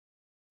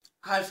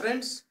Hi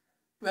friends,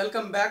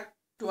 welcome back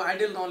to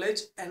Ideal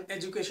Knowledge and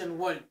Education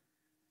World.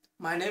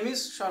 My name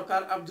is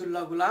Sarkar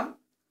Abdullah Gulam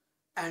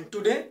and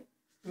today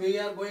we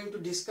are going to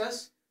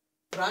discuss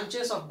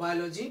branches of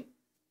biology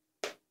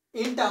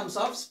in terms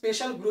of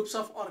special groups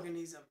of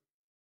organisms.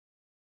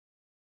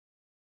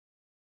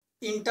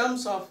 In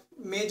terms of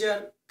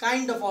major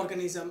kind of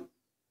organism,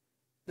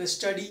 the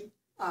study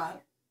are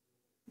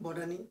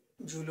botany,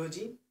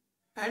 zoology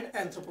and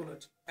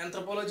anthropology.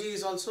 Anthropology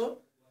is also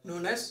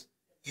known as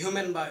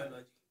human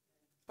biology.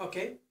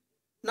 Okay,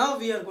 now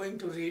we are going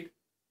to read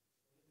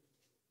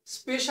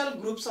special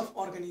groups of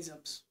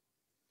organisms.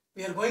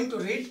 We are going to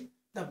read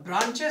the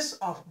branches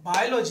of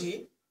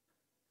biology,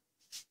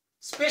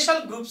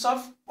 special groups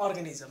of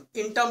organism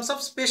in terms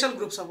of special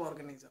groups of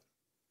organism.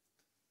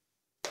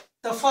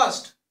 The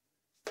first,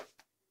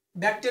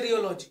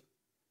 bacteriology,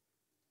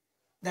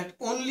 that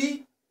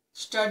only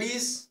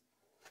studies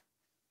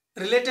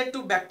related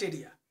to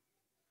bacteria,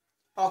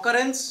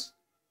 occurrence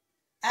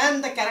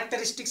and the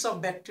characteristics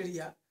of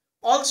bacteria,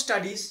 all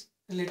studies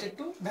related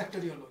to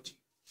bacteriology.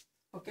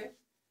 Okay.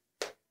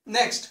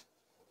 Next,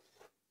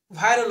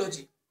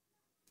 virology,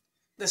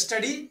 the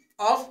study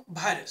of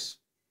virus,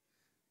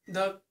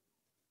 the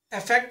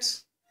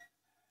effects,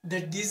 the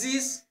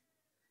disease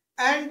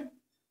and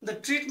the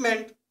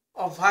treatment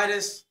of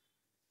virus,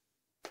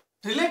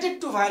 related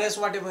to virus,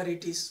 whatever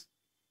it is,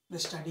 the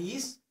study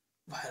is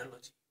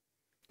virology.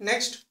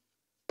 Next,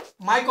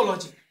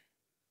 mycology.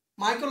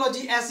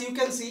 Mycology, as you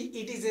can see,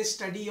 it is a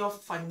study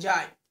of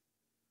fungi.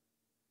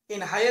 In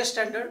higher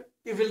standard,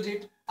 you will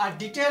read a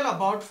detail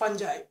about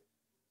fungi.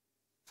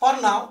 For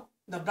now,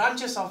 the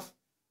branches of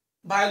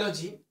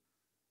biology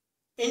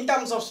in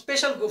terms of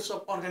special groups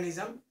of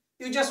organism,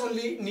 you just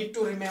only need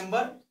to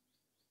remember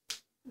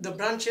the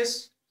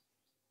branches.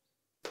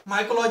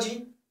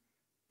 Mycology.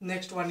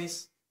 Next one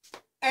is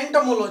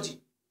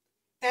entomology.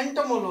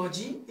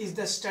 Entomology is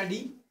the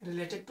study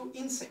related to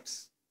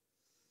insects.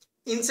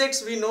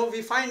 Insects, we know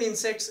we find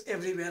insects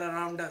everywhere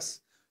around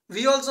us.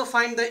 We also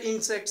find the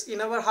insects in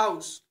our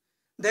house.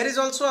 There is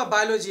also a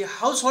biology,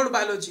 household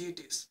biology it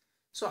is.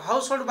 So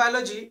household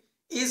biology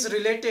is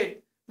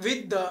related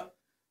with the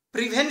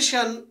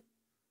prevention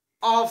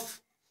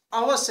of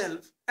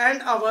ourselves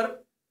and our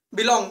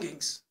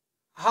belongings.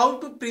 How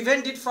to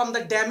prevent it from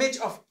the damage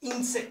of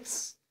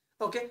insects.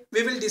 Okay,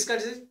 we will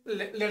discuss it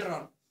later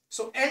on.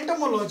 So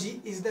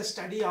entomology is the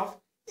study of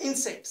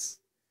insects.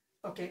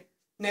 Okay,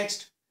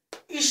 next,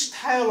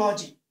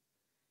 histology.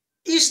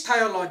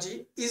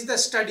 Histology is the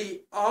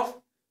study of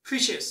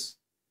fishes,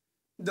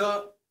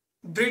 the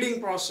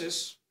breeding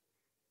process,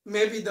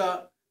 maybe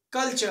the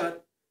culture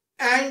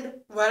and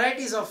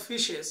varieties of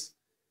fishes.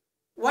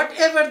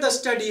 Whatever the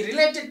study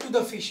related to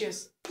the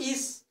fishes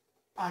is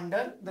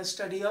under the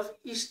study of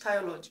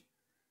histology.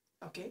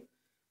 Okay.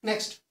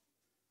 Next,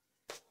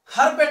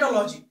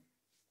 herpetology.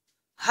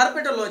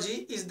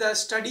 Herpetology is the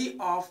study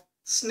of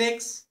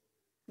snakes,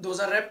 those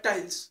are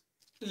reptiles,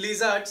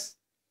 lizards,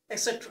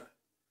 etc.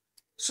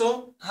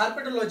 So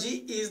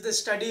herpetology is the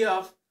study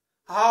of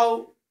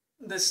how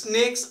the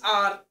snakes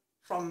are,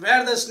 from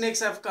where the snakes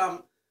have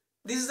come.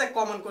 This is a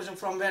common question,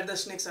 from where the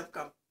snakes have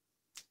come.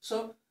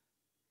 So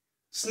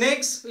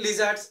snakes,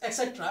 lizards,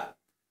 etc.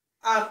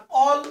 are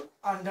all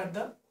under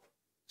the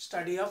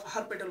study of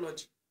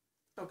herpetology.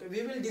 Okay,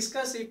 we will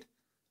discuss it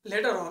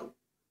later on.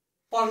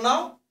 For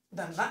now,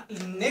 the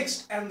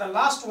next and the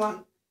last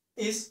one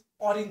is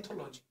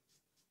ornithology.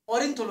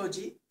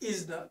 Ornithology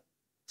is the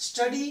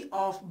study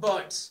of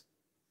birds,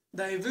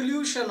 the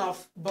evolution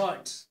of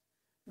birds,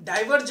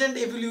 divergent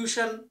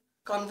evolution,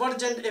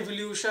 convergent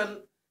evolution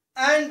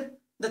and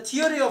the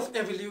theory of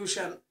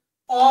evolution,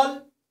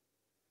 all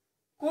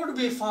could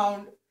be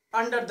found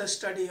under the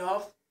study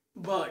of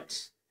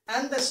birds,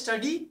 and the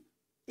study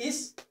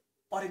is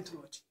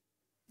ornithology.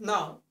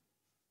 Now,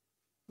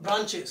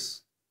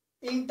 branches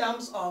in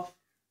terms of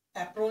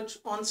approach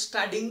on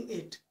studying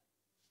it.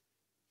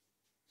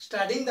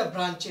 Studying the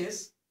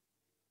branches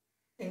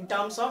in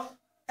terms of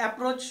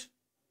approach.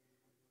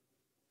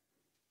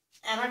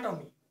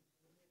 Anatomy,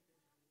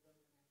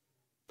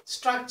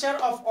 structure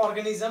of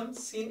organism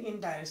seen in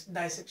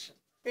dissection.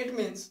 It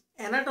means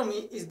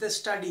anatomy is the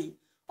study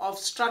of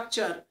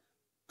structure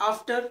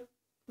after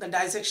the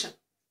dissection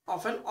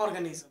of an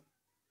organism.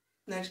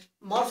 Next,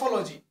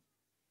 morphology,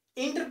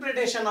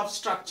 interpretation of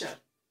structure.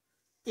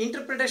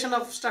 Interpretation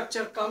of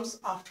structure comes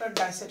after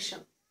dissection.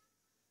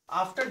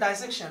 After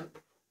dissection,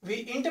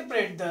 we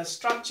interpret the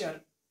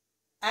structure,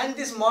 and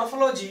this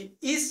morphology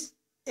is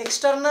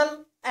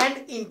external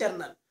and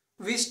internal.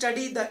 We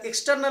study the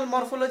external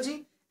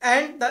morphology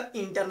and the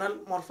internal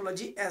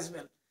morphology as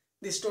well.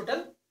 This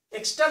total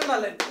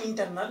external and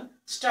internal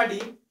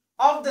study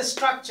of the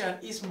structure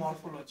is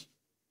morphology.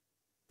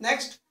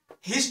 Next,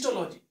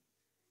 histology.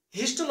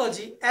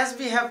 Histology, as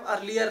we have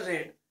earlier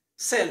read,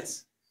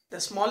 cells, the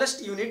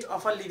smallest unit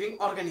of a living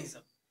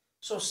organism.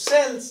 So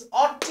cells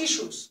or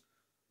tissues,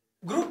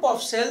 group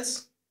of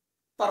cells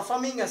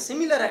performing a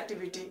similar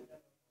activity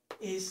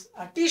is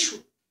a tissue.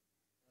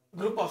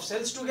 Group of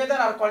cells together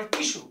are called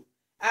tissue,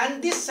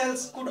 and these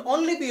cells could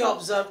only be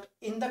observed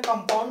in the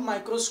compound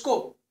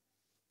microscope.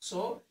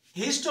 So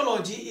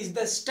histology is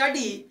the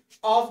study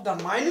of the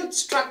minute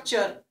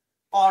structure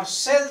or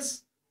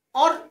cells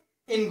or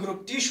in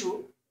group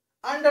tissue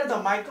under the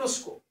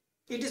microscope.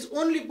 It is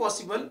only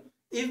possible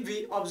if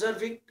we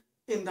observe it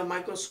in the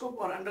microscope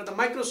or under the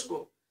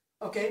microscope.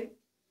 Okay.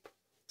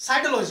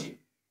 Cytology.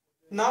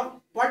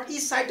 Now, what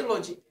is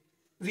cytology?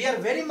 We are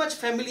very much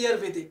familiar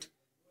with it.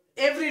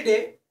 Every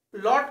day,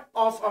 lot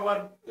of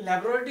our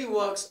laboratory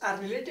works are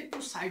related to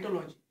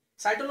cytology.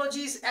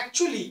 Cytology is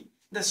actually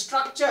the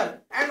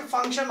structure and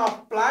function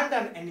of plant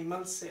and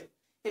animal cell.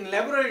 In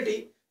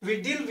laboratory,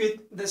 we deal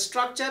with the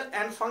structure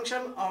and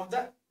function of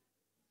the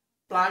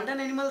plant and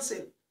animal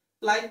cell.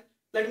 Like,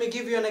 let me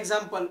give you an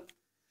example.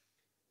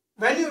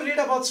 When you read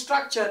about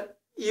structure,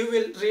 you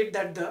will read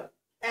that the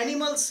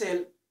animal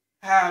cell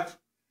have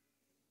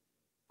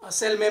a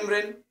cell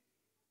membrane,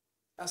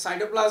 a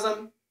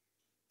cytoplasm,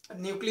 a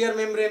nuclear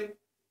membrane,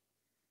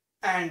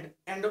 and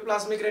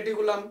endoplasmic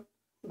reticulum,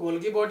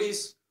 Golgi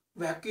bodies,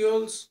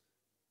 vacuoles,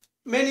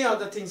 many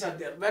other things are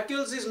there.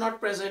 Vacuoles is not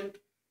present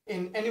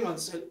in animal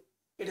cell,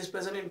 it is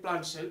present in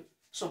plant cell.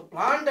 So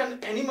plant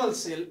and animal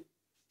cell,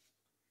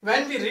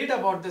 when we read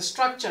about the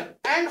structure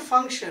and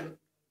function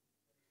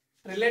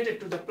related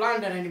to the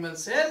plant and animal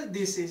cell,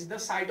 this is the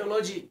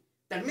cytology.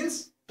 That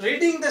means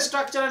reading the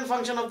structure and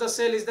function of the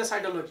cell is the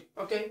cytology.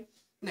 Okay.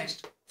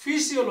 Next,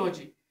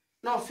 physiology.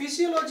 Now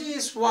physiology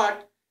is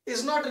what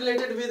is not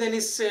related with any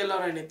cell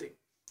or anything.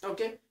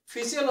 Okay.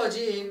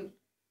 Physiology in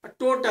a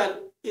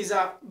total is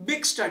a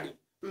big study,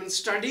 means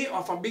study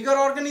of a bigger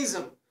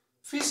organism.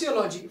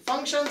 Physiology,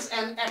 functions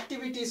and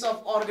activities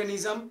of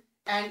organism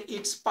and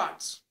its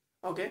parts.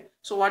 Okay.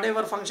 So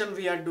whatever function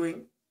we are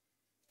doing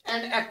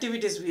and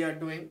activities we are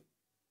doing,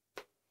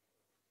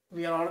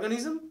 we are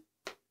organism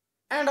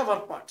and our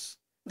parts.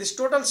 This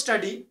total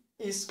study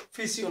is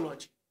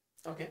physiology.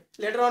 Okay.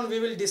 Later on we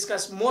will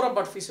discuss more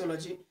about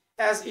physiology,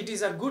 as it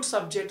is a good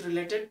subject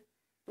related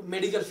to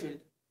medical field.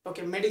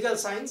 Okay. Medical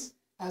science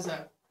as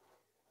a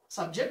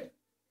subject,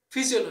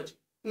 physiology.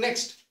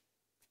 Next,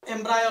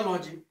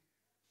 embryology.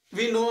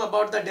 We know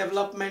about the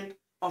development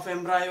of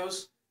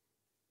embryos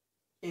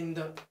in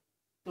the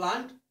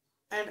plant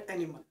and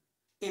animal.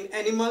 In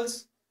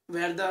animals,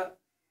 where the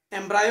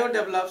embryo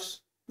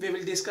develops, we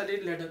will discuss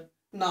it later.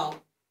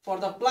 Now, for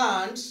the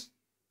plants,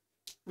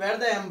 where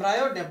the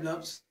embryo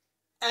develops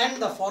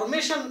and the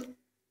formation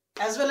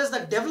as well as the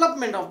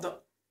development of the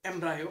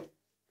embryo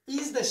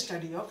is the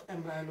study of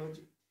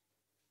embryology.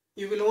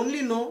 You will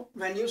only know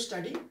when you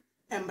study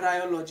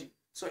embryology.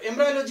 So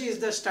embryology is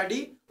the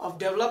study of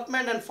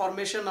development and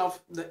formation of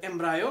the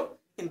embryo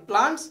in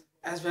plants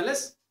as well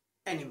as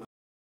animals.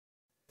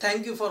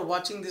 Thank you for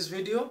watching this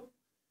video.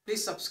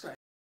 Please subscribe.